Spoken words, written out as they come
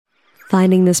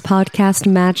Finding this podcast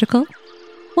magical?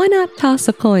 Why not toss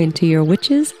a coin to your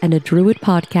Witches and a Druid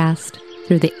podcast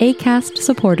through the Acast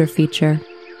supporter feature?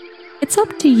 It's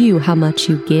up to you how much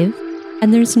you give,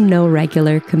 and there's no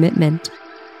regular commitment.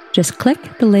 Just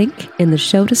click the link in the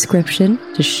show description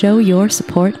to show your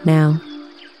support now.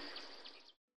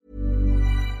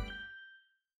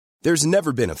 There's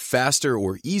never been a faster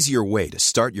or easier way to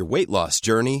start your weight loss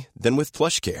journey than with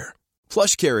PlushCare.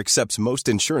 PlushCare accepts most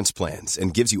insurance plans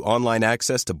and gives you online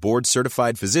access to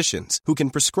board-certified physicians who can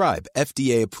prescribe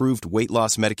FDA-approved weight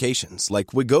loss medications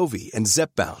like Wegovy and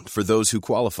Zepbound for those who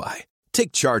qualify.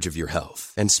 Take charge of your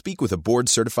health and speak with a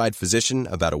board-certified physician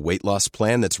about a weight loss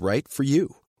plan that's right for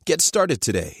you. Get started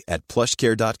today at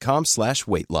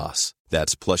plushcare.com/weight-loss.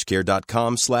 That's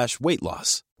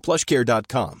plushcare.com/weight-loss.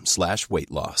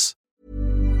 plushcare.com/weight-loss.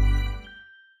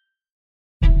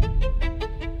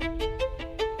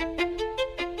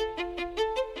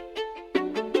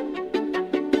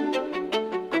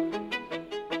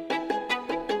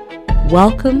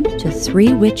 Welcome to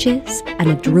Three Witches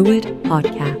and a Druid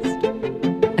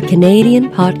podcast, a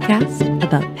Canadian podcast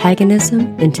about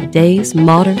paganism in today's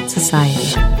modern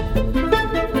society.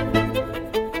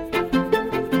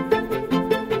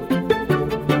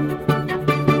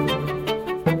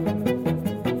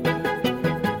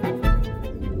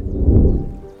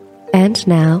 And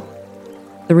now,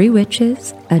 Three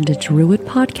Witches and a Druid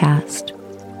podcast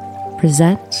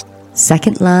presents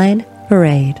Second Line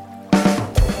Parade.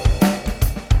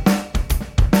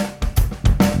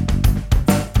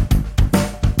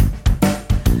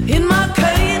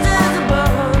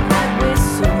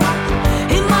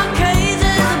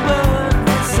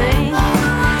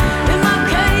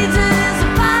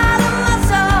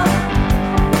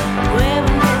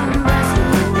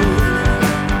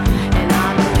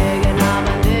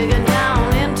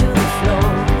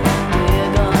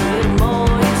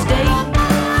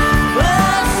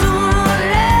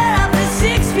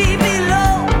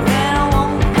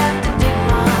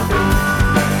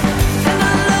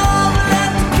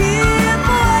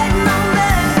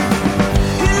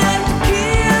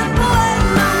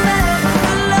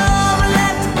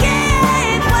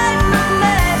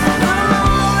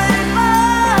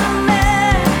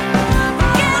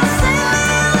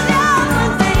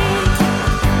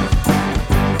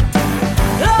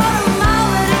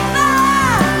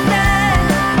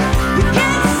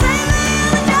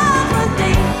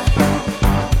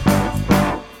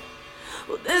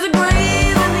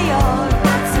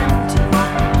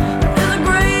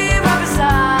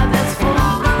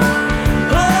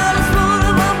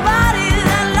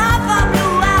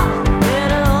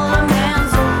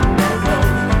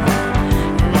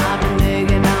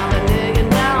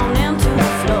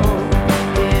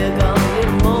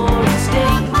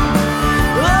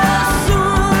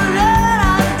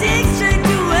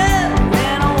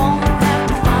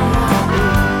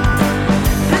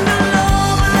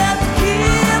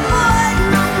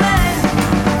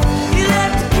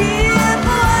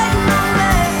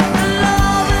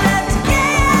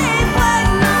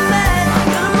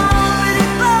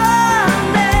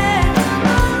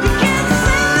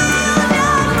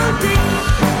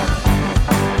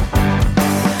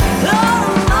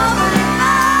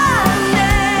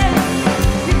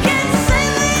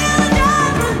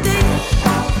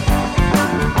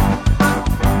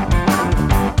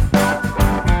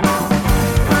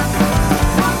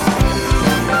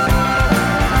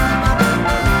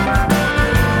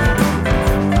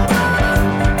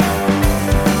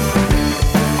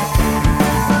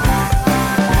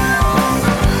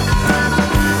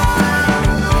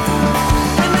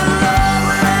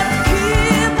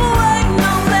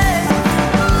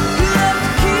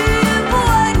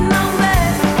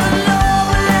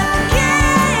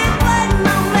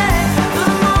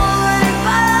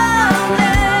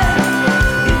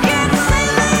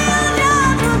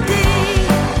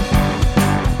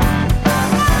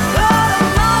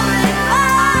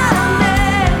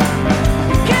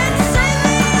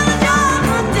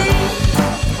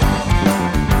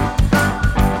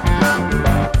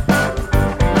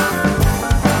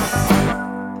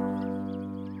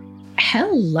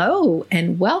 Hello,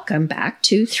 and welcome back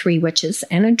to Three Witches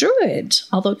and a Druid.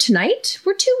 Although tonight,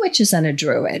 we're two witches and a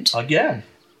druid. Again.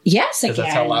 Yes, again. Because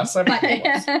that's how last time it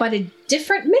was. But a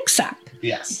different mix-up.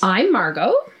 Yes. I'm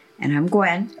Margot. And I'm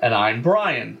Gwen. And I'm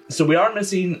Brian. So we are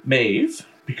missing Maeve,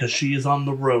 because she is on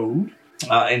the road.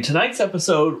 And tonight's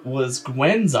episode was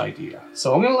Gwen's idea.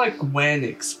 So I'm going to let Gwen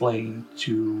explain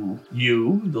to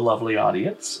you, the lovely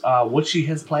audience, what she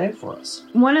has planned for us.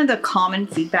 One of the common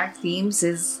feedback themes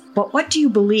is, but what do you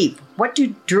believe? What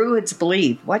do druids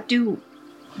believe? What do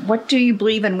what do you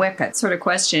believe in Wicca sort of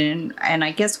question. And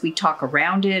I guess we talk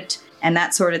around it and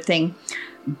that sort of thing.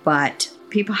 But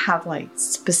people have like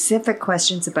specific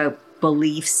questions about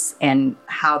beliefs and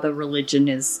how the religion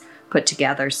is put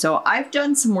together. So I've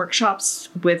done some workshops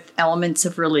with elements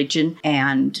of religion,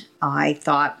 and I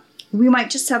thought we might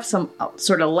just have some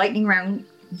sort of lightning round,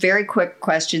 very quick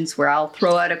questions where I'll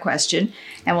throw out a question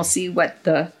and we'll see what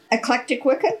the eclectic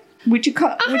Wicca would you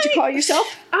call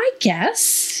yourself? I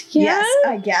guess. Yeah. Yes,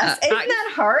 I guess. Isn't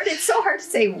that hard? It's so hard to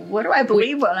say, what do I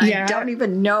believe when I don't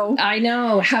even know? I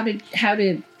know how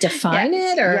to define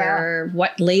it or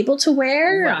what label to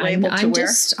wear.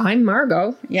 I'm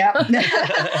Margot. Yep.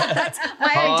 That's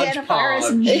my identifier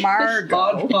is Margot.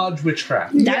 Hodgepodge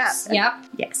witchcraft. Yes,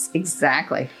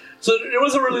 exactly. So it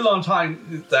was a really long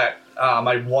time that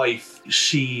my wife,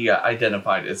 she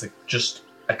identified as just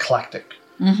eclectic.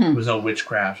 Mm-hmm. There was no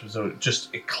witchcraft. It was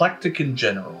just eclectic in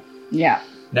general. Yeah.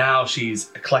 Now she's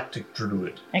eclectic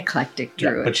druid. Eclectic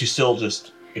druid. Yeah, but she's still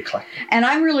just eclectic. And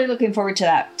I'm really looking forward to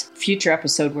that future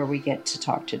episode where we get to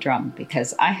talk to Drum,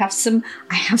 because I have some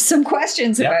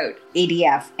questions about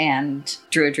ADF and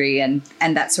druidry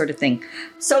and that sort of thing.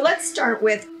 So let's start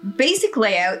with basic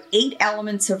layout, 8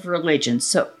 elements of religion.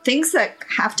 So things that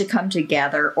have to come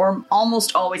together or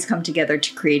almost always come together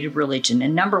to create a religion.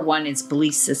 And number 1 is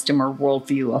belief system or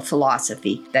worldview, a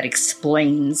philosophy that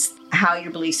explains how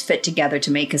your beliefs fit together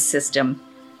to make a system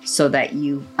so that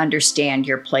you understand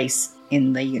your place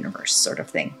in the universe, sort of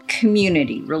thing.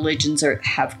 Community. Religions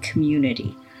have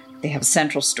community. They have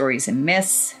central stories and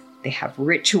myths. They have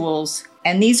rituals.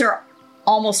 And these are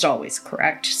almost always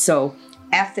correct. So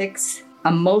ethics,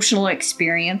 emotional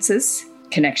experiences,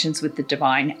 connections with the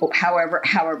divine,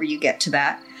 however you get to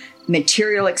that.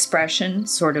 Material expression,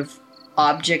 sort of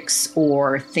objects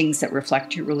or things that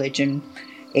reflect your religion.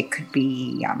 It could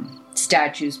be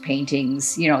statues,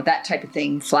 paintings, that type of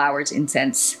thing, flowers,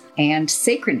 incense, and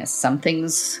sacredness. Some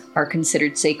things are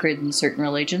considered sacred in certain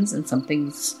religions and some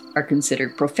things are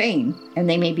considered profane. And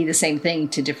they may be the same thing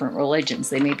to different religions.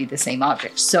 They may be the same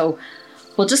object. So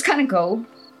we'll just kind of go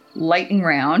lightning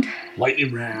round.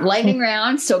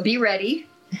 So be ready.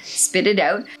 Spit it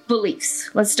out. Beliefs.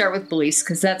 Let's start with beliefs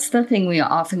because that's the thing we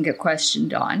often get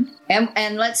questioned on.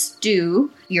 And let's do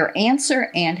your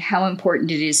answer and how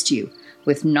important it is to you,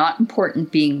 with not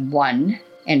important being 1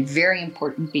 and very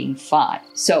important being 5.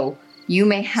 So you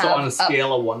may have... So on a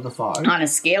scale of 1 to 5? On a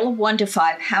scale of 1 to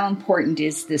 5, how important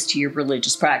is this to your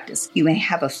religious practice? You may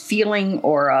have a feeling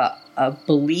or a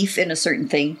belief in a certain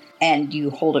thing and you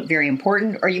hold it very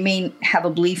important, or you may have a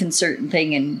belief in certain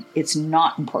thing and it's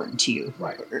not important to you,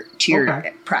 right? To your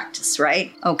practice,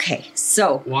 right? Okay,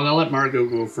 so... Well, I'm going to let Margot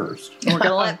go first. We're going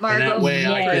to let Margot go first. And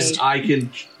that way I can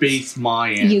base my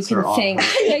answer on think.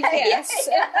 Yes.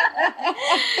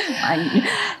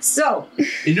 So...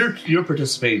 And you're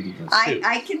participating in this too.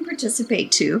 I can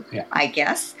participate too, I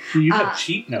guess. You have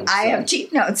cheat notes. I have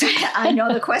cheat notes. I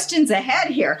know the questions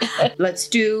ahead here. Let's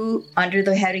do under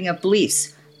the heading of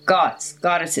beliefs. Gods,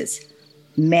 goddesses.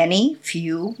 Many,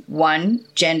 few, 1,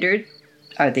 gendered.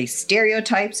 Are they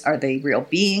stereotypes? Are they real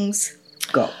beings?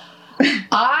 Go.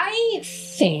 I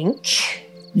think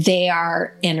they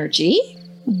are energy.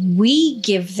 We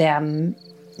give them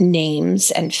names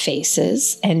and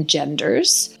faces and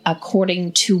genders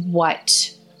according to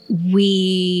what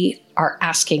we are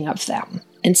asking of them.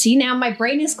 And see, now my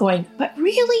brain is going, but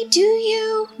really, do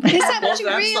you? Is that what you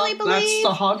really believe? That's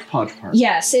the hodgepodge part.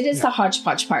 Yes, it is the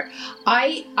hodgepodge part.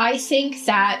 I think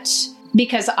that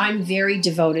because I'm very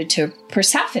devoted to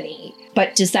Persephone,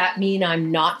 but does that mean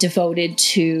I'm not devoted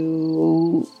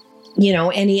to,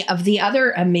 any of the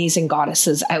other amazing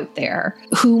goddesses out there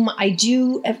whom I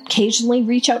do occasionally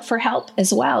reach out for help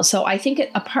as well? So I think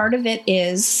a part of it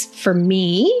is, for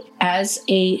me, as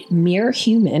a mere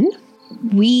human,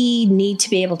 we need to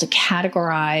be able to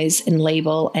categorize and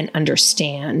label and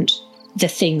understand the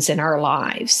things in our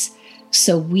lives.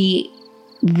 So we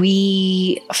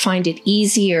find it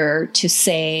easier to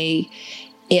say,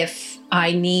 if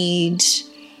I need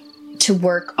to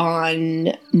work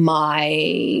on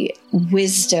my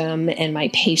wisdom and my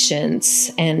patience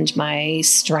and my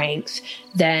strength,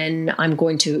 then I'm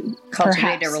going to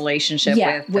cultivate a relationship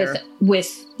with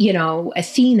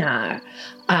Athena.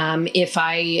 If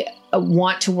I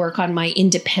want to work on my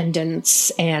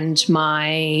independence and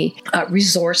my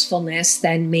resourcefulness,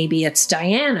 then maybe it's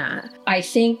Diana. I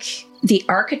think the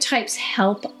archetypes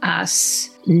help us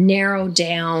narrow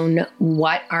down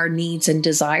what our needs and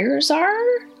desires are,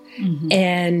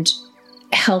 and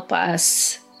help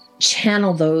us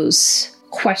channel those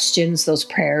questions, those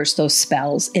prayers, those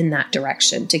spells in that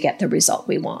direction to get the result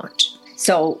we want.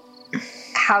 So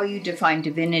how you define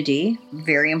divinity,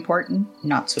 very important,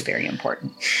 not so very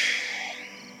important.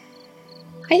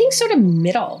 I think sort of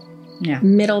middle. Yeah.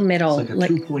 Middle. It's like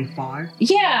a 2.5?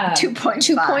 Yeah.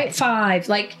 2.5. 2.5.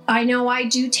 Like, I know I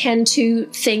do tend to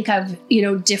think of,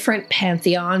 different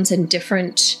pantheons and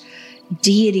different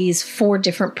deities for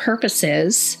different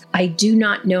purposes. I do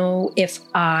not know if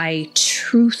I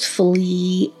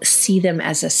truthfully see them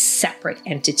as a separate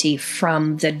entity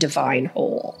from the divine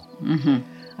whole. Mm-hmm.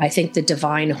 I think the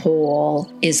divine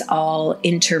whole is all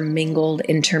intermingled,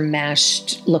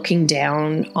 intermeshed, looking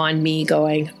down on me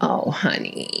going, oh,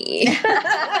 honey.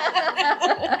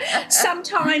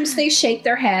 Sometimes they shake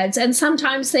their heads and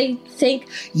sometimes they think,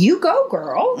 you go,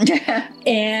 girl.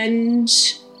 And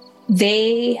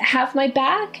they have my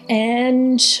back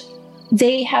and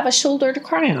they have a shoulder to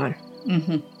cry on,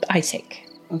 I think.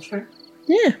 That's fair.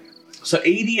 Yeah. So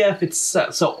ADF,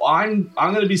 so I'm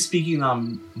going to be speaking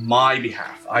on my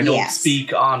behalf. I don't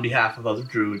speak on behalf of other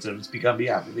druids. I don't speak on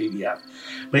behalf of ADF.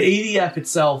 But ADF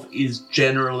itself is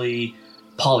generally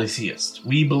polytheist.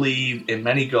 We believe in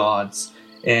many gods,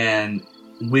 and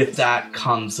with that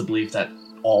comes the belief that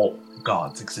all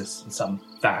gods exist in some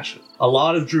fashion. A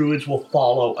lot of druids will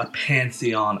follow a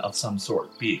pantheon of some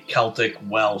sort, be it Celtic,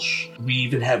 Welsh. We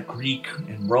even have Greek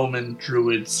and Roman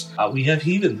druids. We have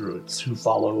heathen druids who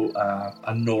follow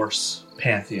a Norse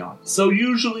pantheon. So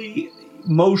usually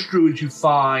most druids you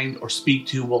find or speak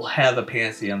to will have a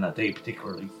pantheon that they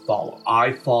particularly follow.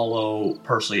 I follow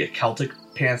personally a Celtic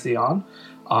pantheon.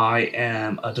 I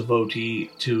am a devotee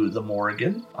to the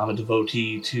Morrigan. I'm a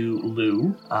devotee to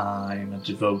Lugh. I'm a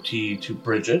devotee to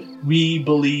Bridget. We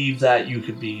believe that you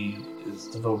could be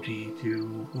a devotee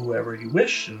to whoever you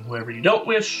wish and whoever you don't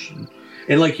wish.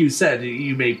 And like you said,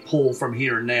 you may pull from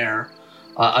here and there.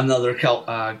 Another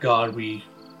god me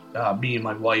and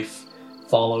my wife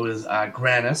follow is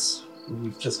Grannis.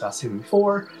 We've discussed him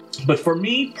before. But for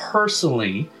me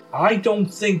personally, I don't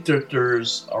think that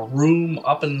there's a room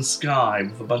up in the sky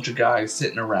with a bunch of guys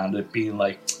sitting around it being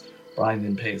like, Brian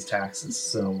didn't pay his taxes,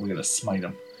 so we're going to smite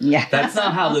him. Yeah. That's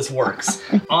not how this works.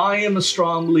 I am a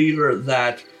strong believer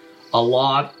that a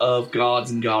lot of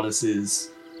gods and goddesses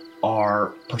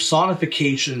are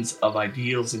personifications of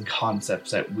ideals and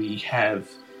concepts that we have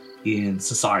in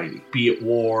society. Be it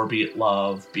war, be it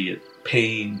love, be it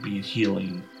pain, be it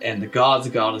healing. And the gods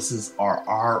and goddesses are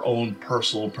our own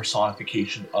personal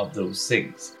personification of those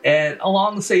things. And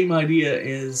along the same idea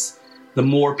is the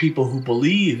more people who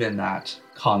believe in that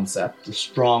concept, the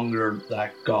stronger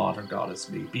that god or goddess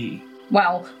may be.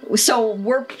 Well, so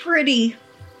we're pretty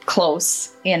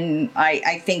close in,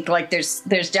 I think, like there's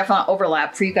definite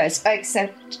overlap for you guys,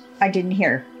 except I didn't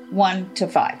hear 1 to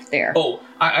 5 there. Oh,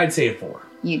 I'd say a 4.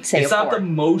 You'd say it's a 4. It's not the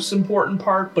most important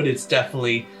part, but it's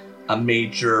definitely a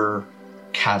major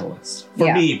catalyst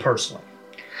for me personally.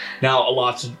 Now,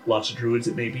 lots of druids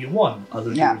it may be a 1,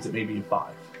 other druids it may be a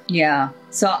 5. Yeah.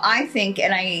 So I think,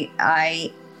 and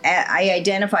I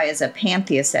identify as a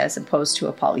pantheist as opposed to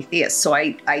a polytheist. So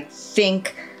I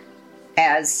think,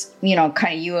 as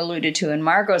kind of you alluded to and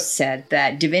Margot said,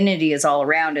 that divinity is all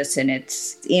around us and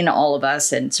it's in all of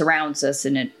us and surrounds us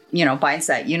and it binds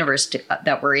that universe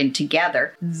that we're in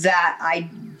together. That I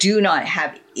do not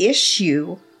have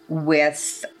issue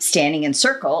with standing in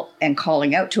circle and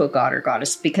calling out to a god or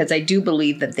goddess, because I do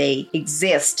believe that they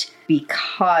exist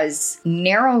because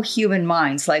narrow human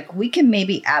minds, like we can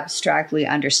maybe abstractly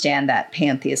understand that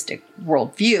pantheistic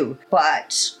worldview,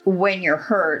 but when you're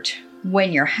hurt,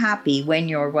 when you're happy, when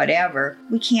you're whatever,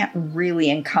 we can't really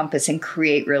encompass and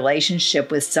create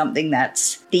relationship with something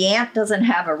the ant doesn't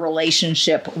have a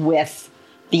relationship with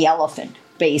the elephant.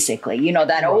 Basically,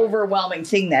 that overwhelming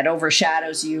thing that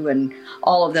overshadows you and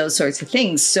all of those sorts of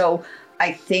things. So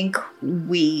I think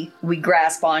we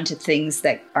grasp onto things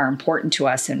that are important to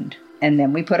us and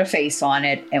then we put a face on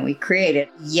it and we create it.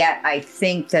 Yet I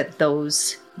think that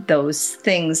those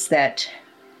things that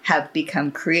have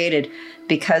become created,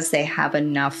 because they have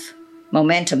enough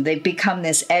momentum, they become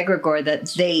this egregore that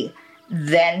they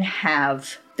then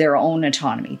have their own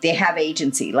autonomy. They have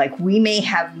agency. Like we may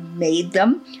have made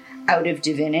them out of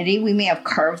divinity. We may have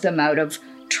carved them out of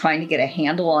trying to get a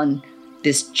handle on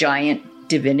this giant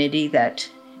divinity that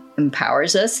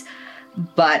empowers us.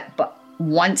 But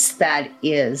once that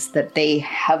they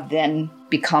have then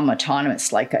become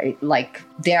autonomous, like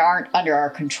they aren't under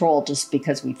our control just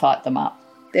because we thought them up.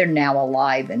 They're now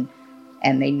alive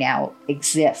and they now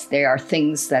exist. They are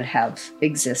things that have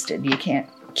existed. You can't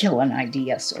kill an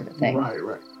idea, sort of thing.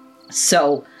 Right.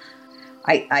 So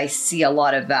I see a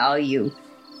lot of value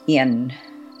in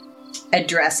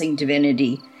addressing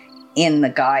divinity in the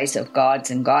guise of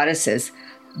gods and goddesses.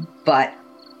 But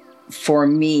for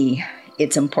me,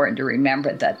 it's important to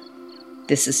remember that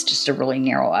this is just a really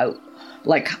narrow out.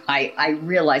 Like, I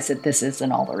realize that this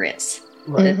isn't all there is.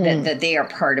 Right. That they are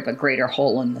part of a greater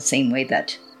whole in the same way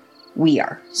that we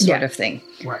are, sort of thing.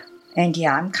 Right. And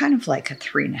yeah, I'm kind of like a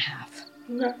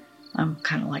 3.5. Okay. I'm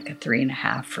kind of like a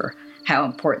 3.5 for how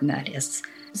important that is.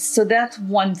 So that's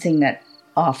one thing that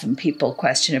often people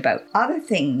question about. Other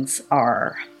things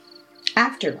are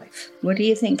afterlife. What do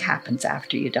you think happens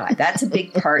after you die? That's a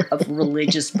big part of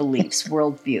religious beliefs,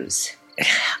 worldviews.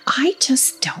 I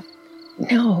just don't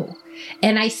know.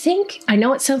 And I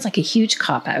know it sounds like a huge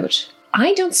cop-out.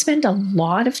 I don't spend a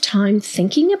lot of time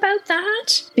thinking about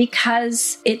that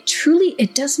because it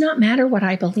does not matter what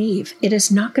I believe. It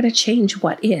is not going to change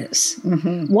what is.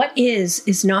 Mm-hmm. What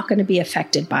is not going to be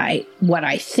affected by what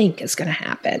I think is going to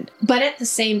happen. But at the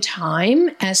same time,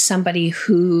 as somebody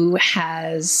who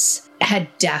has had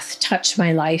death touch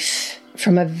my life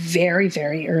from a very,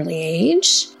 very early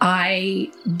age,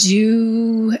 I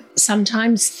do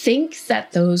sometimes think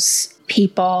that those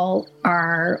people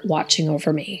are watching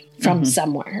over me from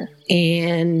somewhere.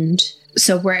 And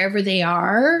so wherever they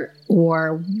are,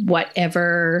 or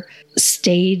whatever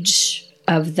stage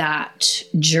of that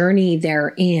journey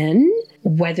they're in,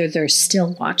 whether they're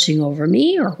still watching over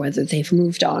me or whether they've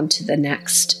moved on to the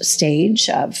next stage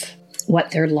of what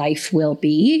their life will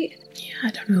be, I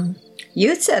don't know.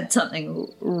 You said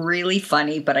something really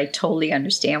funny, but I totally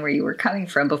understand where you were coming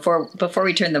from before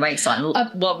we turned the mics on.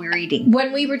 What we were reading.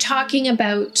 When we were talking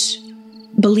about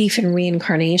belief in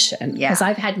reincarnation, because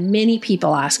I've had many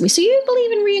people ask me, so you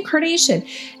believe in reincarnation?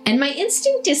 And my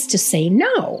instinct is to say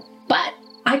no, but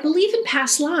I believe in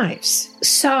past lives.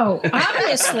 So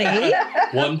obviously...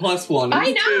 1 + 1 I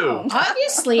is know. 2.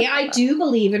 Obviously, I do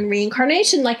believe in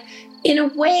reincarnation. Like, in a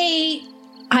way,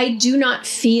 I do not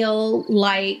feel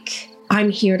like I'm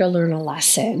here to learn a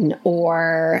lesson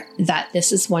or that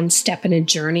this is one step in a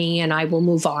journey and I will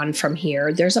move on from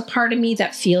here. There's a part of me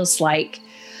that feels like,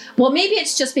 well, maybe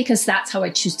it's just because that's how I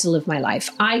choose to live my life.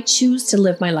 I choose to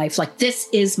live my life like this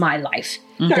is my life.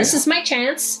 Mm-hmm. This is my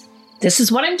chance. This is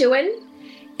what I'm doing.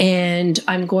 And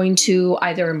I'm going to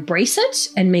either embrace it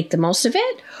and make the most of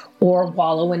it or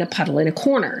wallow in a puddle in a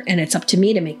corner. And it's up to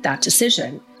me to make that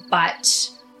decision. But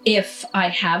if I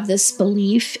have this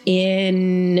belief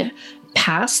in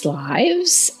past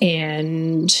lives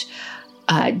and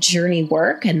journey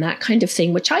work and that kind of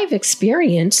thing, which I've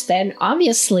experienced, then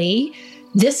obviously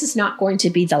this is not going to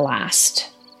be the last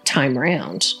time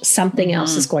around. Something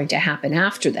else is going to happen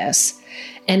after this.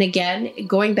 And again,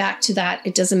 going back to that,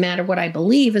 it doesn't matter what I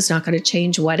believe is not going to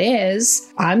change what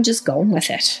is. I'm just going with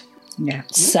it. Yeah.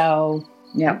 So,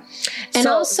 yeah. And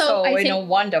so I in think, a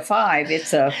 1 to 5,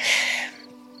 it's a...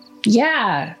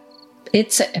 Yeah.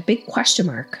 It's a big question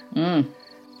mark.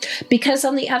 Because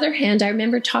on the other hand, I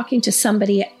remember talking to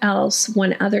somebody else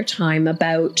one other time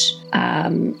about,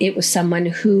 it was someone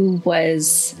who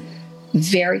was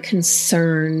very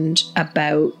concerned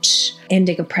about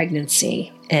ending a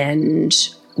pregnancy and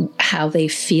how they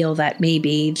feel that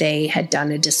maybe they had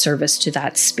done a disservice to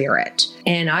that spirit.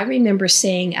 And I remember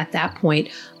saying at that point,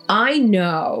 I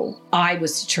know I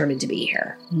was determined to be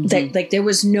here. Like there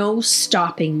was no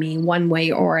stopping me one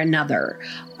way or another.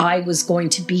 I was going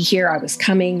to be here. I was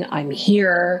coming. I'm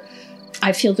here.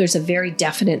 I feel there's a very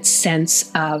definite sense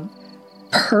of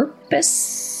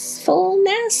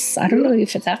purposefulness. I don't know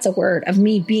if that's a word, of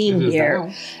me being here.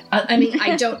 I mean,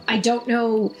 I don't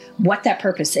know what that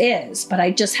purpose is, but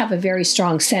I just have a very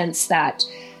strong sense that,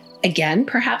 again,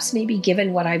 perhaps maybe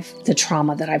given the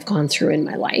trauma that I've gone through in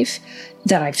my life,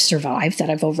 that I've survived,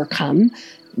 that I've overcome,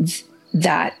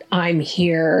 that I'm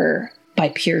here by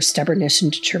pure stubbornness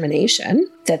and determination,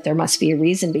 that there must be a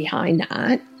reason behind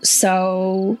that.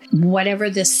 So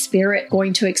whatever this spirit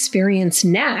going to experience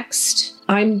next,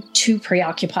 I'm too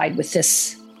preoccupied with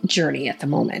this journey at the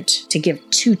moment to give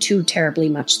too terribly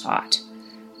much thought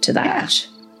to that.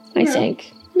 I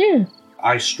think. Yeah.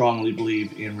 I strongly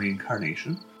believe in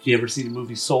reincarnation. You ever see the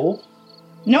movie Soul?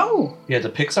 No. Yeah, the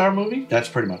Pixar movie? That's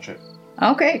pretty much it.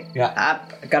 Okay. Yeah.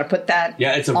 I got to put that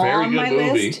Yeah, it's a very on good my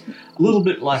movie. list. A little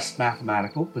bit less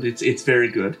mathematical, but it's very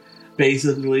good.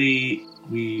 Basically,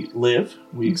 we live,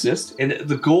 we exist, and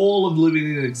the goal of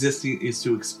living and existing is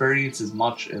to experience as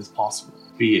much as possible.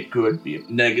 Be it good, be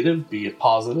it negative, be it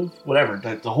positive, whatever.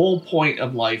 The whole point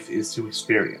of life is to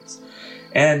experience.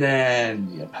 And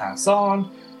then you pass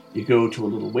on, you go to a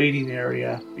little waiting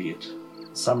area, be it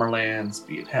Summerlands,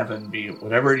 be it heaven, be it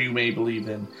whatever you may believe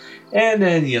in, and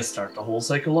then you start the whole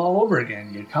cycle all over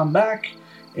again. You come back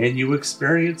and you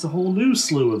experience a whole new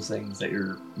slew of things that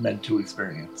you're meant to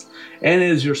experience. And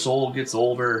as your soul gets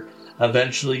older,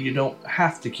 eventually you don't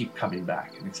have to keep coming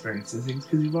back and experiencing things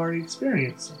because you've already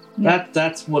experienced them. Yeah.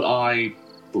 That's what I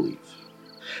believe.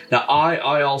 Now,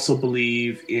 I also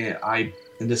believe in, and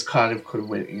this kind of could have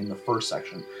went in the first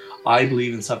section, I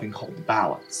believe in something called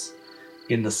balance,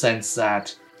 in the sense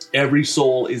that every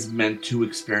soul is meant to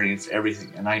experience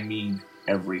everything, and I mean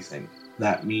everything.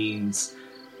 That means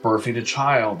birthing a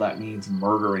child, that means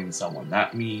murdering someone,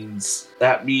 that means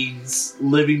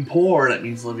living poor, that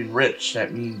means living rich,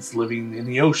 that means living in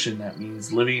the ocean, that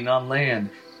means living on land.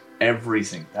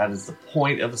 Everything. That is the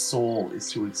point of a soul,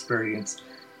 is to experience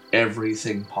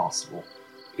everything possible.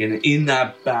 And in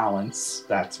that balance,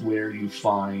 that's where you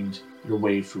find your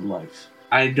way through life.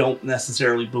 I don't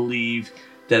necessarily believe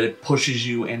that it pushes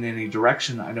you in any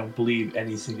direction. I don't believe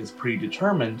anything is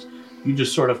predetermined. You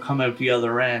just sort of come out the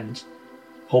other end,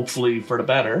 hopefully for the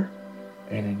better,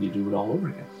 and then you do it all over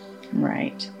again.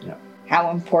 Right. Yeah.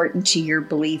 How important to your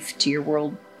belief, to your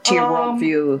world, to your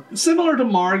worldview? Similar to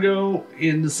Margot,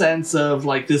 in the sense of,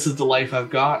 like, this is the life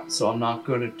I've got, so I'm not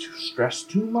going to stress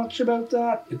too much about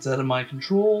that. It's out of my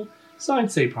control. So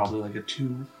I'd say probably like a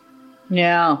 2.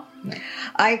 Yeah.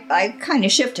 I kind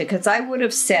of shifted, because I would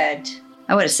have said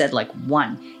like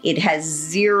 1. It has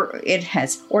 0. It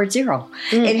has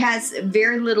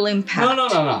very little impact.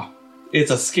 No. It's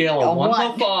a scale of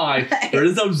 1 to 5. There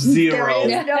is no 0. There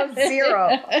is no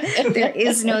 0. There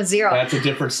is no 0. That's a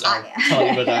difference. I'll tell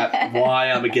you about that. Why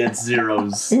I'm against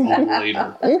zeros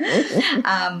later.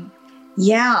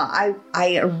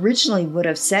 I originally would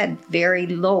have said very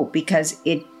low, because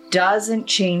it doesn't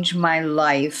change my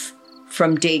life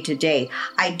from day to day.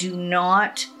 I do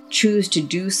not choose to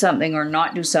do something or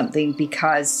not do something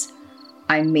because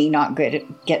I may not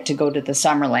get to go to the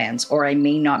Summerlands, or I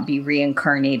may not be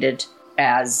reincarnated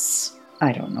as,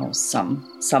 I don't know,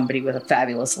 somebody with a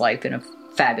fabulous life in a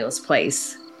fabulous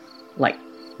place, like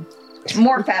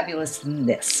more fabulous than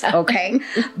this, okay?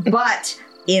 But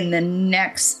in the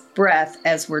next breath,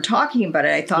 as we're talking about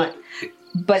it, I thought,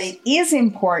 but it is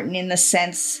important in the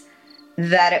sense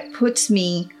that it puts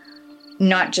me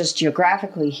not just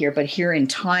geographically here, but here in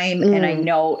time. And I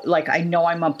know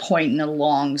I'm a point in a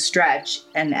long stretch.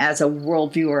 And as a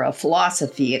worldview or a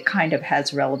philosophy, it kind of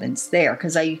has relevance there.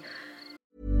 Because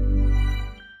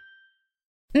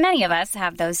Many of us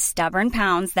have those stubborn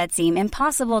pounds that seem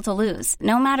impossible to lose,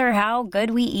 no matter how good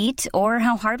we eat or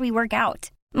how hard we work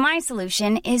out. My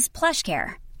solution is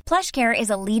PlushCare. PlushCare is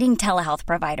a leading telehealth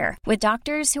provider with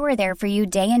doctors who are there for you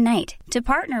day and night to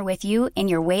partner with you in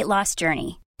your weight loss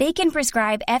journey. They can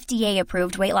prescribe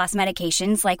FDA-approved weight loss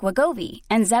medications like Wegovy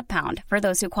and Zepbound for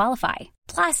those who qualify.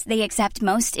 Plus, they accept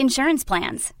most insurance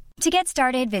plans. To get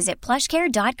started, visit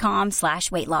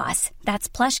plushcare.com/weightloss. That's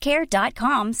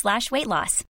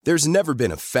plushcare.com/weightloss. There's never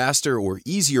been a faster or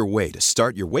easier way to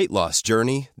start your weight loss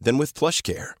journey than with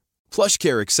PlushCare.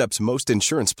 PlushCare accepts most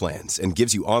insurance plans and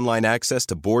gives you online access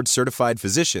to board-certified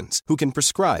physicians who can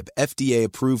prescribe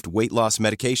FDA-approved weight loss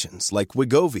medications like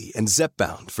Wegovy and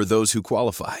Zepbound for those who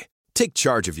qualify. Take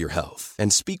charge of your health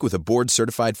and speak with a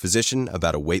board-certified physician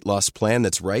about a weight loss plan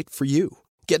that's right for you.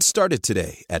 Get started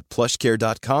today at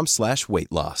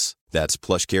plushcare.com/weightloss. That's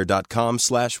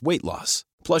plushcare.com/weightloss.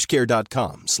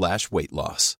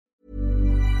 plushcare.com/weightloss.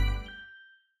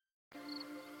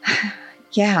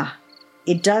 Yeah.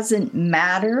 It doesn't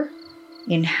matter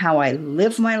in how I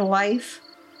live my life,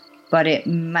 but it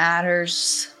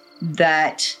matters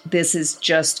that this is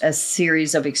just a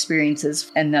series of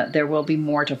experiences and that there will be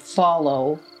more to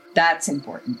follow. That's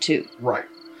important too. Right.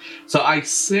 So I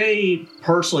say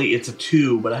personally it's a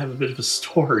 2, but I have a bit of a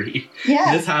story.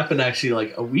 Yeah. This happened actually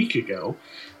like a week ago.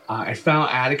 I found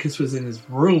Atticus was in his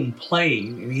room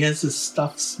playing, and he has this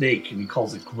stuffed snake, and he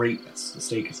calls it Greatness. The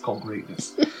snake is called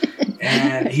Greatness.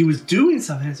 And he was doing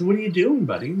something. I said, "What are you doing,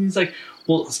 buddy?" And he's like,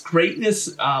 "Well, Greatness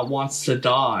wants to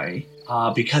die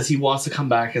because he wants to come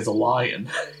back as a lion."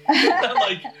 And I'm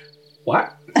like,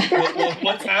 "What?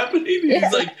 What's happening?" And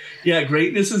he's like, "Yeah,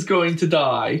 Greatness is going to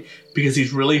die because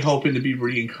he's really hoping to be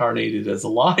reincarnated as a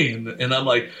lion." And I'm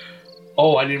like,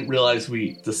 "Oh, I didn't realize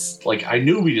I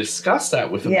knew we discussed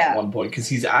that with him at one point because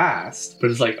he's asked,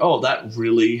 but it's like, oh, that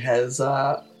really has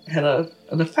had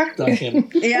an effect on him."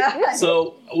 Yeah.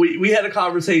 So we had a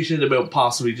conversation about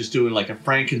possibly just doing like a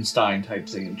Frankenstein type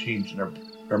thing and changing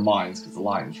their minds because the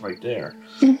lion's right there.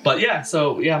 But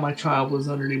my child was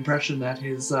under the impression that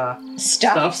his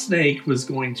stuffed snake was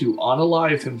going to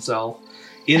unalive himself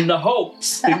in the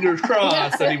hopes, fingers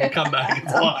crossed, that he would come back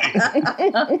as a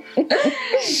lion.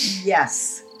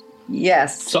 Yes.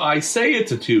 So I say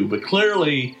it's a 2, but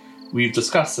clearly we've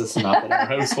discussed this enough in our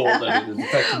household that it has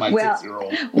affected my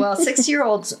 6-year-old. Well,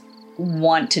 6-year-olds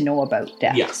want to know about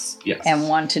death. Yes. And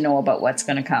want to know about what's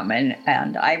going to come.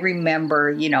 And I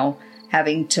remember,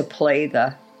 having to play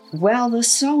the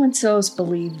so-and-sos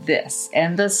believe this,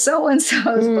 and the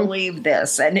so-and-sos believe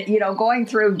this, and, going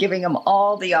through, giving them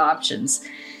all the options.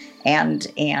 And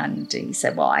he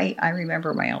said, well, I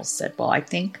remember my elder said, well, I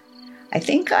think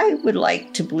I would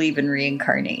like to believe in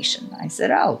reincarnation. I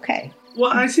said, oh, okay.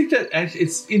 Well, I think that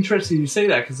it's interesting you say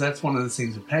that, because that's one of the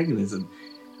things of paganism.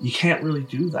 You can't really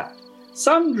do that.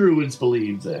 Some druids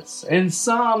believe this, and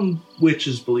some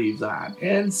witches believe that,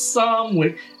 and some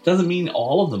doesn't mean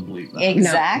all of them believe that.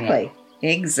 Exactly. No.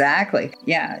 Exactly.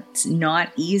 Yeah, it's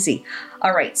not easy.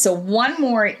 All right, so one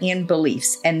more in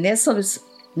beliefs, and this was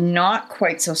not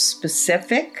quite so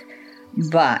specific,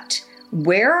 but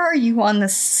where are you on the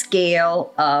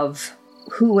scale of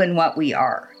who and what we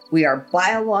are? We are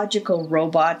biological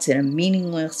robots in a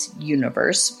meaningless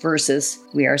universe versus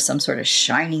we are some sort of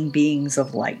shining beings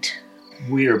of light.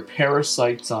 We are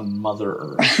parasites on Mother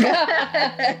Earth.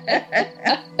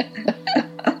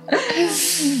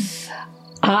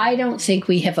 I don't think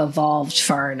we have evolved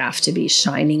far enough to be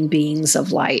shining beings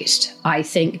of light. I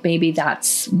think maybe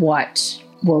that's what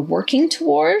we're working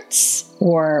towards,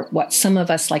 or what some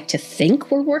of us like to think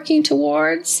we're working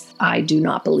towards. I do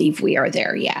not believe we are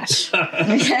there yet.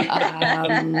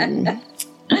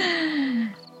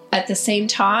 At the same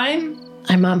time,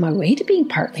 I'm on my way to being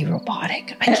partly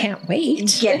robotic. I can't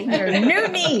wait. Getting your new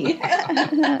knee.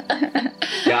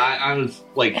 Yeah, I was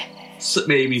like,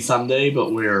 maybe someday,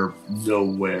 but we're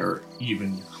nowhere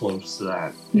even close to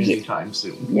that anytime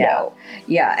soon. Yeah.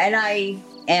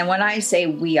 And when I say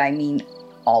we, I mean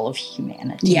all of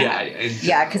humanity.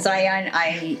 Yeah, because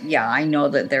I know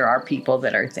that there are people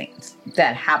that are things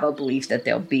that have a belief that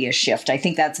there'll be a shift. I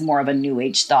think that's more of a new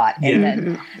age thought, and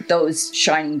then those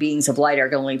shining beings of light are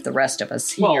going to leave the rest of us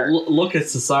here. Well, look at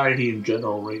society in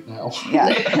general right now.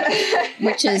 Yeah,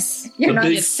 which is you're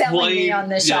not selling me on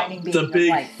the shining being the of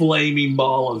big light. Flaming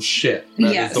ball of shit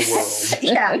that is the world.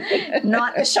 Yeah,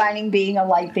 not the shining being of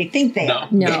light they think they are.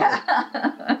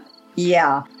 No.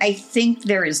 Yeah, I think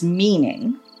there is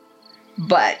meaning,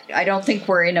 but I don't think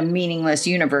we're in a meaningless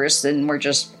universe and we're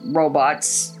just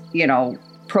robots,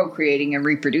 procreating and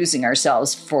reproducing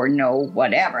ourselves for no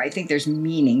whatever. I think there's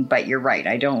meaning, but you're right.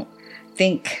 I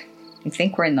think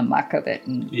we're in the muck of it.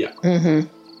 And Yeah. Mm-hmm.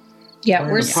 Yeah,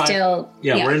 we're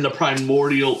we're in the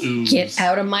primordial ooze. Get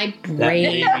out of my brain.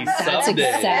 That maybe That's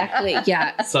someday. Exactly.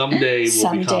 Yeah. Someday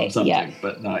we'll become something, yeah.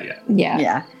 but not yet.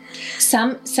 Yeah.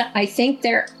 Some I think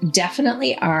there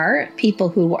definitely are people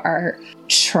who are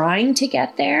trying to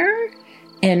get there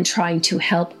and trying to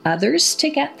help others to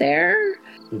get there.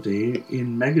 But they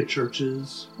in mega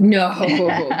churches. No.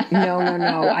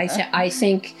 I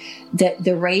think that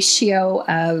the ratio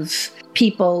of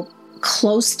people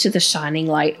close to the shining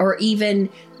light, or even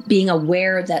being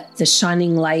aware that the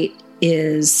shining light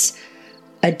is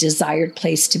a desired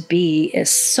place to be,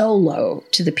 is so low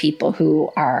to the people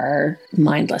who are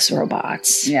mindless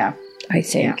robots. Yeah. I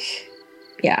think.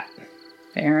 Yeah.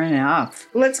 Fair enough.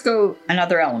 Let's go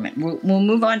another element. We'll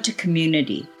move on to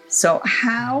community. So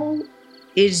how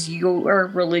is your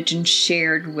religion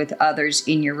shared with others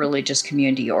in your religious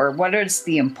community? Or what is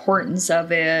the importance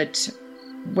of it?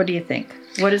 What do you think?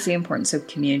 What is the importance of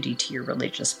community to your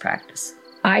religious practice?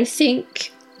 I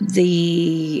think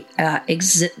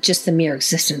just the mere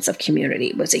existence of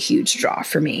community was a huge draw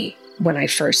for me when I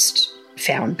first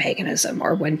found paganism,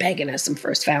 or when paganism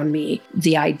first found me.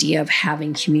 The idea of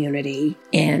having community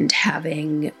and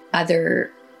having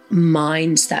other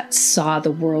minds that saw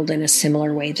the world in a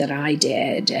similar way that I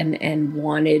did, and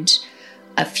wanted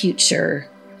a future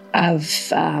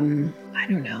of,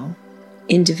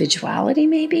 individuality,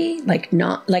 maybe?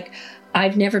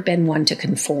 I've never been one to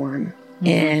conform. Mm-hmm.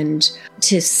 And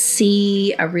to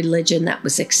see a religion that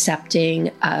was accepting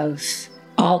of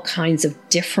all kinds of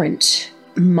different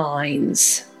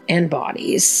minds and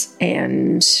bodies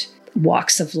and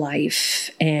walks of life.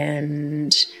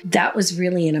 And that was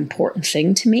really an important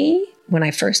thing to me when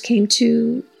I first came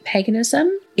to paganism.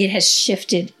 It has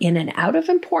shifted in and out of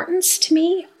importance to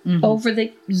me over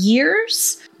the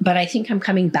years, but I think I'm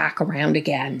coming back around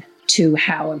again to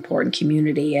how important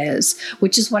community is,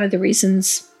 which is one of the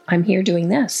reasons I'm here doing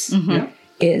this,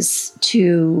 is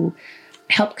to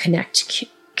help connect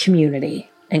community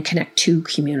and connect to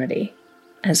community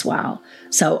as well.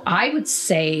 So I would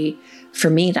say,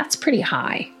 for me, that's pretty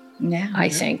high. Yeah, I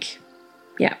think.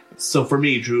 Yeah. So for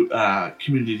me, Drew,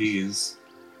 community is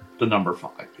the number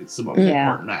 5. It's the most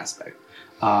important aspect.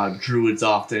 Druids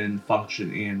often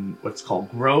function in what's called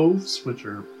groves, which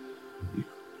are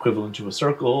equivalent to a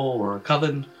circle or a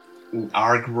coven.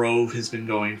 Our Grove has been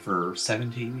going for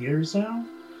 17 years now.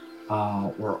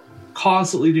 We're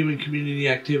constantly doing community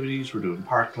activities. We're doing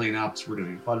park cleanups. We're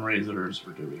doing fundraisers.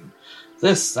 We're doing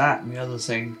this, that, and the other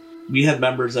thing. We have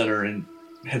members that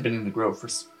have been in the Grove for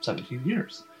 17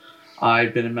 years.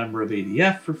 I've been a member of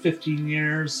ADF for 15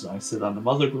 years. I sit on the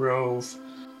Mother Grove.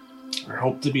 I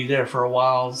hope to be there for a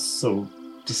while, so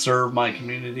to serve my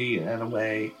community in a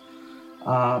way.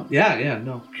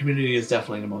 Community is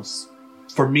definitely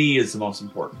for me, is the most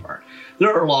important part.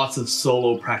 There are lots of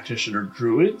solo practitioner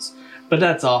druids, but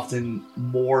that's often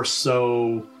more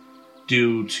so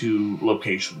due to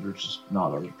location. There's just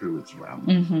not other druids around.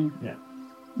 Mm-hmm. Yeah.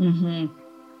 Mm-hmm.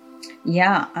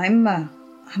 Yeah, I'm a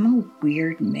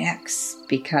weird mix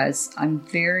because I'm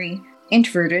very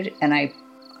introverted and I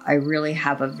really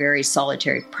have a very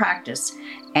solitary practice,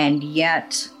 and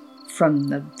yet from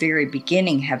the very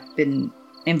beginning have been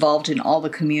involved in all the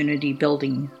community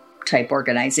building type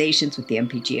organizations with the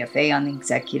MPGFA on the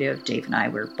executive. Dave and I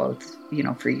were both,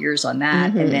 for years on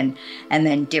that, and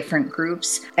then different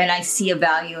groups. And I see a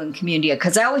value in community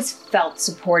because I always felt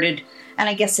supported. And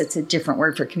I guess it's a different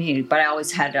word for community, but I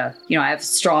always had I have a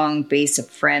strong base of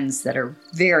friends that are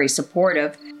very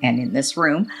supportive, and in this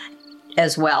room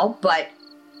as well. But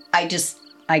I guess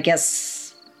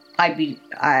I'd be,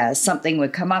 something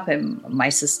would come up and my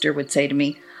sister would say to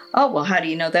me, "Oh, well, how do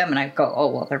you know them?" And I go, "Oh,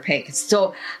 well, they're pagans."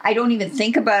 So I don't even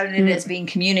think about it as being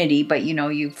community, but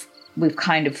we've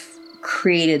kind of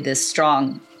created this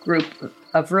strong group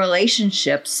of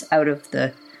relationships out of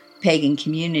the pagan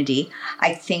community.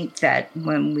 I think that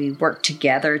when we work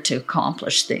together to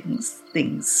accomplish things,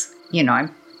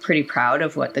 I'm pretty proud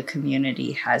of what the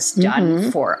community has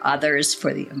done for others,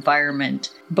 for the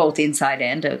environment, both inside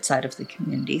and outside of the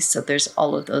community. So there's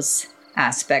all of those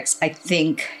aspects. I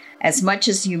think as much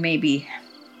as you may be,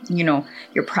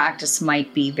 your practice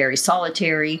might be very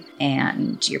solitary,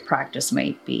 and your practice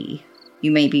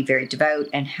you may be very devout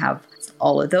and have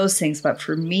all of those things. But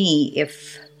for me,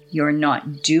 if you're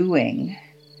not doing,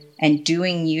 and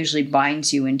doing usually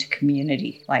binds you into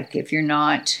community. Like if you're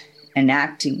not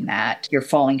enacting that, you're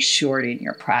falling short in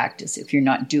your practice if you're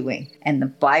not doing. And the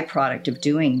byproduct of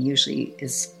doing usually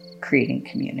is creating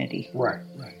community. Right.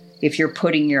 If you're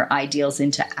putting your ideals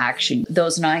into action,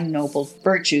 those 9 noble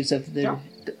virtues of the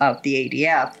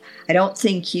ADF, I don't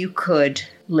think you could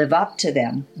live up to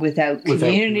them without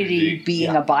community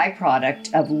being a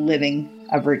byproduct of living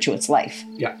a virtuous life.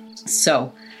 Yeah.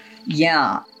 So,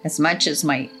 yeah, as much as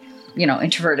my,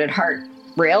 introverted heart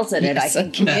rails at it, I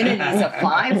think community is a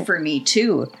 5 for me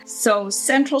too. So,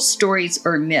 central stories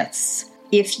or myths.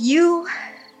 If you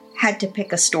had to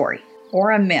pick a story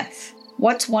or a myth,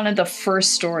 what's one of the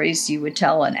first stories you would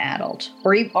tell an adult?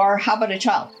 Or how about a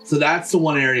child? So that's the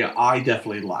one area I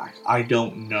definitely lack. I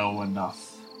don't know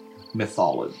enough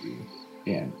mythology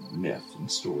and myth and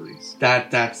stories.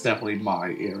 That's definitely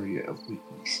my area of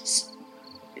weakness.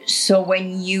 So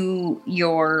when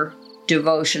your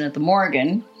devotion at the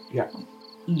Morgan,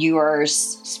 you are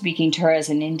speaking to her as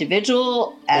an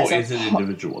individual? As an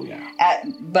individual, yeah.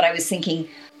 But I was thinking,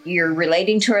 you're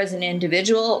relating to her as an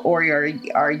individual, or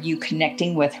are you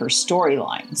connecting with her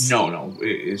storylines? No,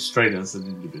 it's straight as an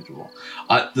individual.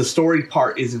 The story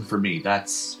part isn't for me.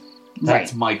 That's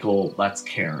right. Michael, that's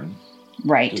Karen.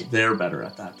 Right. They're better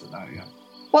at that than I am.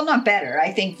 Well, not better.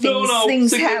 I think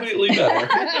things significantly better.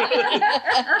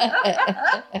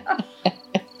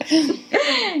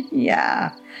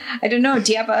 Yeah. I don't know.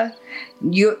 Do you have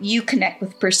you connect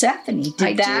with Persephone?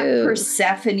 Did that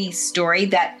Persephone story,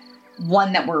 that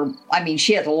one that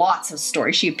she has lots of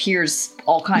stories. She appears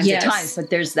all kinds of times, but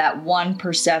there's that one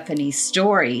Persephone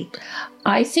story.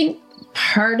 I think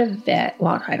part of it,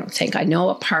 I know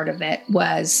a part of it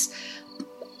was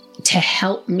to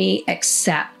help me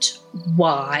accept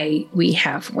why we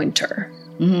have winter.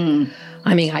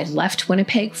 I left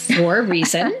Winnipeg for a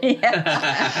reason.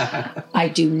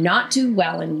 I do not do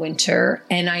well in winter,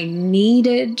 and I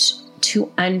needed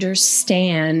to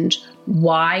understand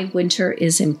why winter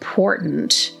is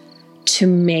important to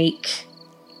make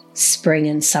spring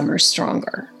and summer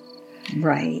stronger.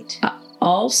 Right.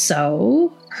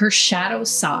 Also, her shadow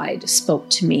side spoke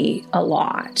to me a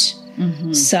lot.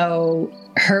 So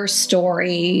her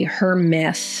story, her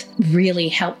myth really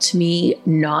helped me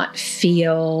not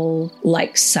feel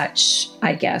like such,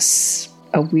 I guess,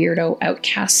 a weirdo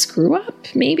outcast screw up,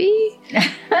 maybe.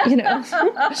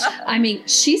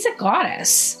 She's a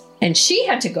goddess. And she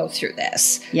had to go through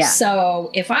this. Yeah. So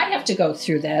if I have to go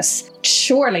through this,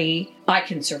 surely I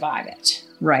can survive it.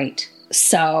 Right.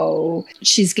 So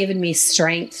she's given me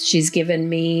strength. She's given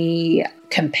me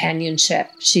companionship.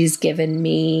 She's given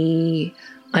me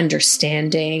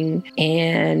understanding.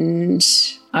 And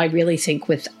I really think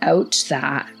without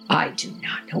that, I do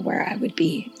not know where I would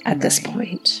be at this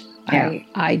point. Yeah.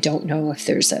 I don't know if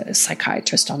there's a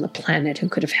psychiatrist on the planet who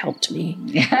could have helped me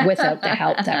without the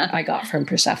help that I got from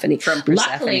Persephone.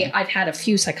 Luckily, I've had a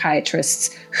few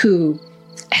psychiatrists who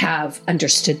have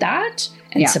understood that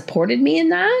and supported me in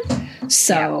that.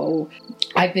 So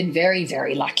I've been very,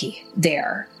 very lucky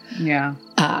there. Yeah.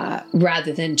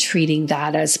 Rather than treating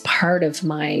that as part of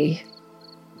my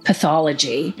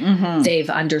pathology, they've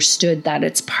understood that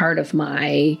it's part of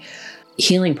my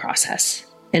healing process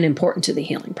and important to the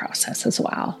healing process as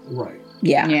well. Right.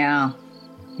 Yeah. Yeah.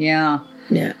 Yeah.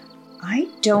 Yeah. I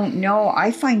don't know.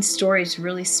 I find stories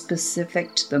really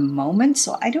specific to the moment.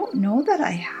 So I don't know that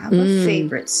I have a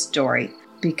favorite story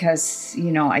because, you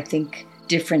know, I think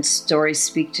different stories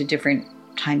speak to different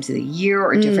times of the year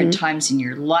or different times in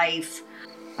your life.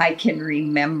 I can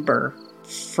remember,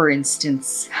 for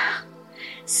instance,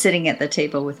 sitting at the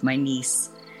table with my niece,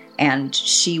 and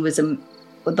she was,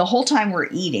 the whole time we're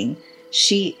eating,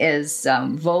 she is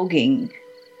voguing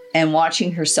and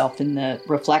watching herself in the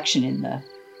reflection in the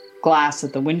glass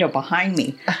at the window behind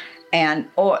me. And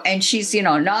she's, you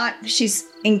know, she's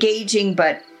engaging,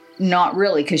 but not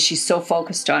really, because she's so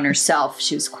focused on herself.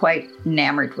 She was quite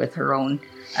enamored with her own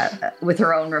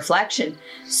reflection.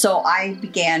 So I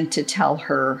began to tell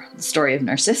her the story of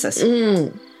Narcissus.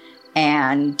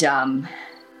 And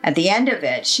at the end of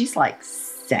it, she's like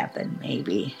 7,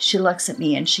 maybe. She looks at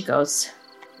me and she goes,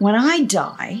 "When I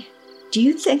die, do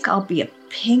you think I'll be a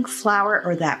pink flower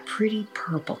or that pretty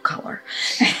purple color?"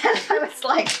 And I was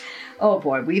like, oh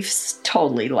boy, we've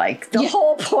totally the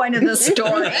whole point of the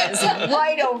story is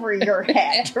right over your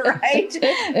head, right?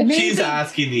 She's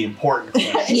asking the important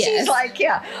question. She's like,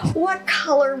 yeah, what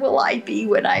color will I be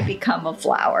when I become a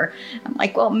flower? I'm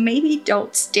like, well, maybe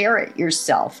don't stare at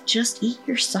yourself. Just eat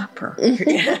your supper.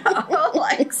 You know?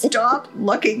 Like, stop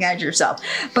looking at yourself.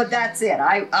 But that's it.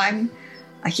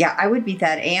 I would be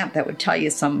that aunt that would tell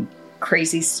you some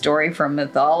crazy story from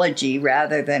mythology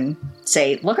rather than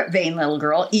say, "Look at vain little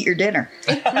girl, eat your dinner."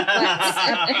 But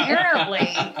apparently,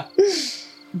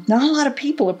 not a lot of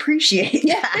people appreciate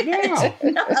that. Yeah.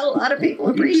 Not a lot of people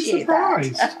appreciate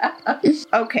that.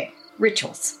 Okay,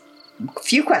 rituals. A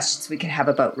few questions we could have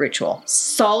about ritual.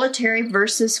 Solitary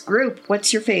versus group.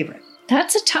 What's your favorite?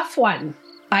 That's a tough one.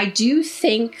 I do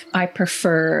think I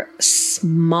prefer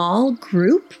small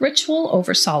group ritual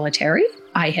over solitary.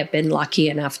 I have been lucky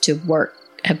enough to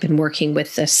have been working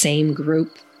with the same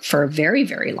group for a very,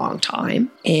 very long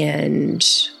time. And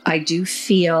I do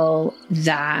feel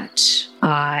that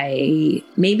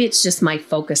maybe it's just my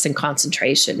focus and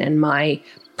concentration and my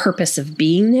purpose of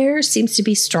being there seems to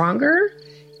be stronger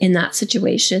in that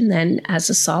situation than as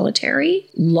a solitary.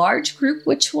 Large group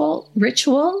ritual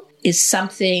is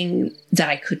something that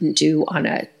I couldn't do on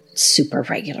a super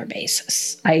regular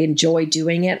basis. I enjoy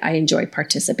doing it. I enjoy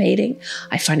participating.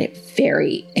 I find it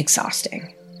very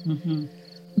exhausting.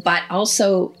 But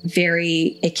also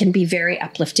it can be very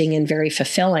uplifting and very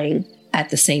fulfilling at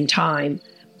the same time.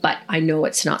 But I know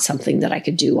it's not something that I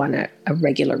could do on a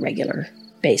regular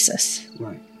basis.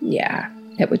 Right. Yeah.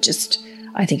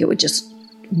 I think it would just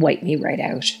wipe me right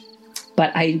out.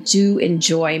 But I do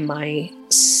enjoy my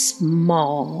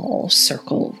small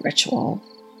circle ritual.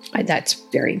 That's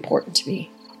very important to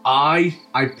me. I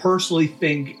personally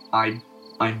think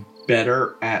I'm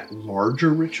better at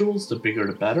larger rituals. The bigger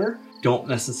the better. Don't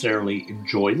necessarily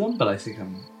enjoy them, but I think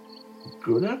I'm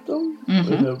good at them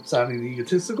without sounding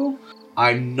egotistical.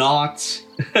 I'm not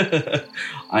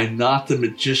the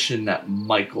magician that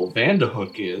Michael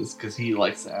Vanderhook is, because he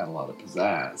likes to add a lot of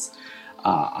pizzazz.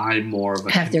 I'm more of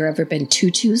a... Have there ever been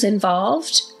tutus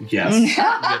involved? Yes, with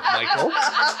Michael.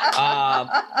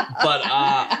 But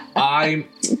I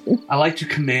like to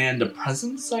command a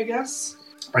presence, I guess.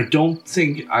 I don't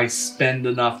think I spend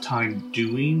enough time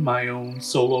doing my own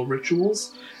solo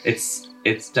rituals. It's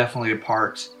definitely a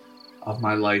part of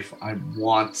my life I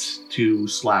want to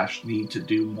 / need to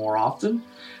do more often.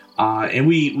 And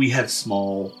we have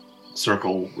small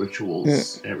circle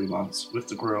rituals every month with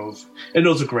the Grove. And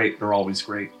those are great. They're always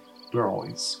great. They're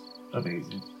always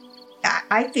amazing.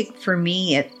 I think for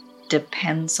me, it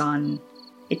depends on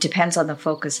the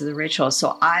focus of the ritual.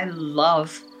 So I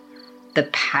love the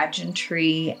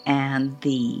pageantry and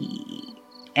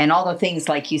all the things,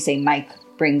 like you say, Mike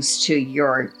brings to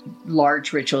your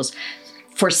large rituals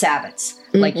for Sabbats.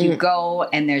 Like you go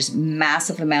and there's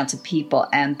massive amounts of people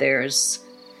and there's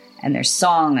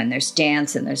song and there's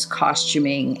dance and there's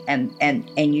costuming and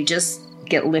you just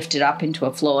get lifted up into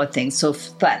a flow of things. So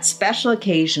that special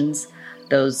occasions,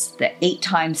 the 8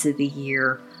 times of the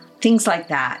year, things like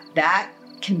that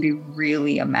can be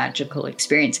really a magical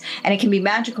experience. And it can be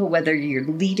magical whether you're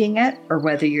leading it or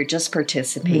whether you're just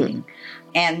participating.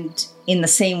 And in the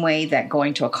same way that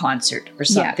going to a concert or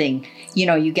something, you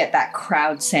know, you get that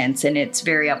crowd sense and it's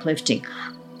very uplifting.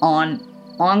 On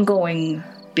ongoing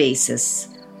basis,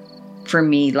 for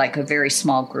me, like a very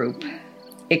small group,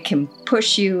 it can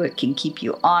push you, it can keep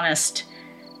you honest.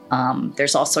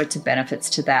 There's all sorts of benefits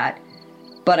to that.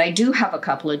 But I do have a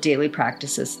couple of daily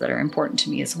practices that are important to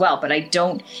me as well. But I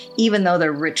don't, even though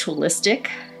they're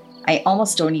ritualistic, I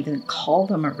almost don't even call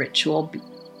them a ritual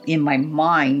in my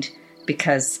mind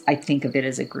because I think of it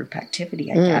as a group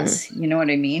activity, I guess. You know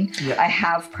what I mean? Yeah. I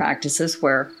have practices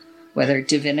where, whether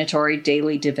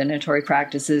daily divinatory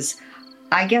practices,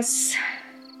 I guess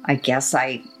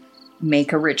I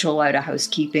make a ritual out of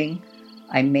housekeeping.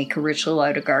 I make a ritual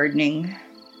out of gardening.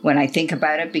 When I think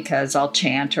about it, because I'll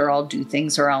chant or I'll do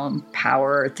things or I'll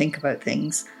empower or think about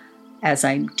things as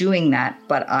I'm doing that.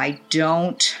 But I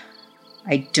don't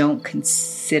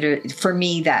consider, for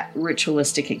me, that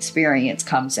ritualistic experience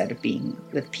comes out of being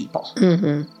with people.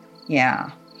 Mm-hmm. Yeah.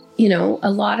 You know,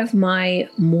 a lot of my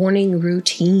morning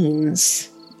routines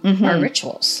are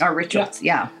rituals.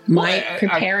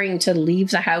 Preparing to leave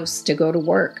the house to go to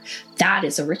work, that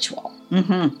is a ritual.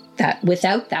 Mm-hmm. That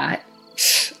without that,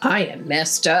 I am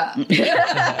messed up.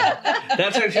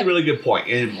 That's actually a really good point.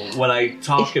 And when I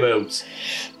talk about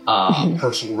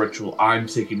personal ritual, I'm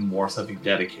thinking more something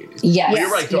dedicated. Yes. But you're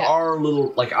right. There are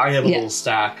little, like I have a little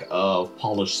stack of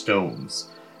polished stones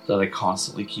that I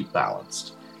constantly keep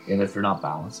balanced. And if they're not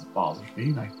balanced, it bothers me.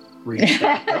 And I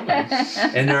restack them.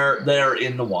 And they're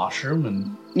in the washroom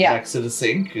and next to the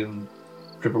sink and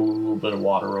drip a little bit of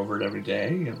water over it every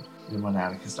day. And when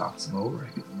Atticus knocks them over, I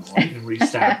get annoyed and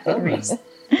restack them.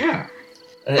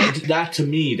 That to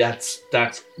me, that's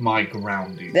my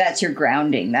grounding. That's your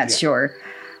grounding. That's your...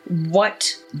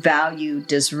 What value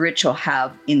does ritual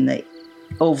have in the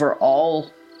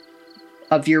overall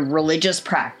of your religious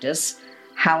practice?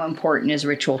 How important is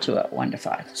ritual to it? 1 to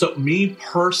 5. So me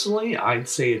personally, I'd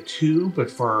say a 2,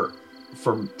 but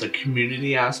from the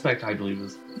community aspect, I believe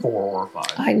it's 4 or 5.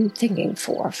 I'm thinking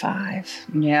 4 or 5.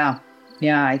 Yeah.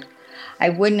 I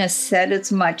wouldn't have said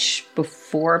as much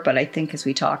before, but I think as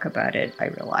we talk about it, I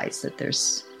realize that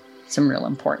there's some real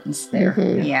importance there.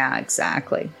 Mm-hmm. Yeah,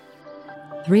 exactly.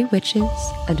 3 Witches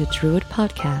and a Druid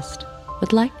podcast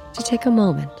would like to take a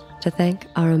moment to thank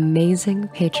our amazing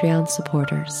Patreon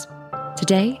supporters.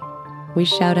 Today, we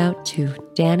shout out to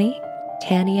Danny,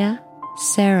 Tanya,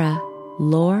 Sarah,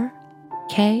 Laure,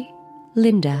 Kay,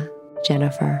 Linda,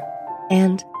 Jennifer,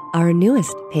 and our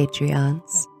newest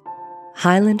Patreons,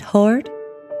 Highland Horde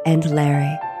and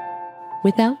Larry.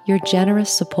 Without your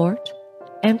generous support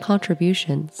and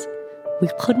contributions, we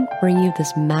couldn't bring you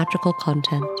this magical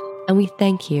content, and we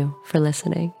thank you for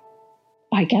listening.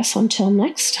 I guess until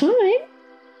next time,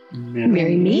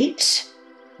 merry meet,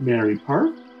 merry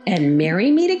part, and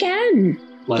merry meet again.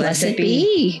 Blessed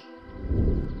be.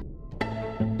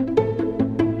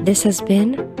 This has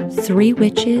been 3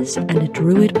 Witches and a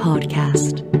Druid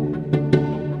podcast.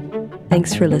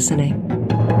 Thanks for listening.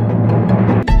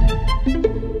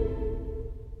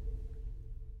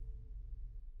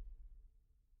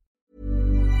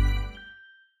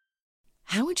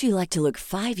 How would you like to look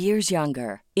 5 years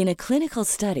younger? In a clinical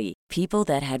study, people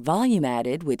that had volume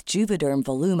added with Juvederm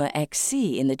Voluma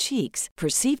XC in the cheeks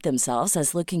perceived themselves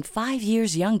as looking 5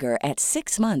 years younger at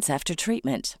 6 months after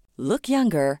treatment. Look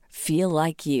younger, feel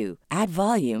like you. Add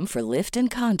volume for lift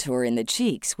and contour in the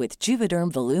cheeks with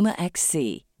Juvederm Voluma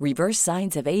XC. Reverse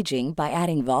signs of aging by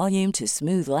adding volume to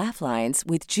smooth laugh lines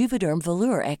with Juvederm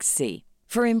Volure XC.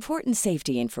 For important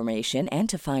safety information and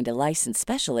to find a licensed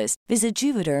specialist, visit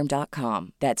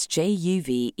Juvederm.com. That's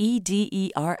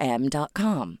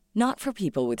JUVEDERM.com. Not for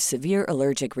people with severe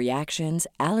allergic reactions,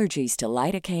 allergies to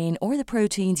lidocaine, or the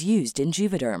proteins used in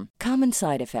Juvederm. Common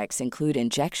side effects include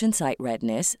injection site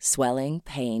redness, swelling,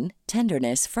 pain,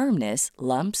 tenderness, firmness,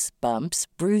 lumps, bumps,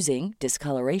 bruising,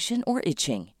 discoloration, or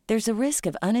itching. There's a risk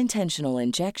of unintentional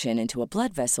injection into a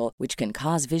blood vessel, which can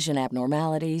cause vision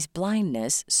abnormalities,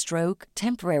 blindness, stroke,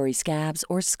 temporary scabs,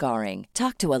 or scarring.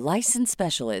 Talk to a licensed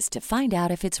specialist to find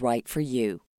out if it's right for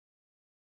you.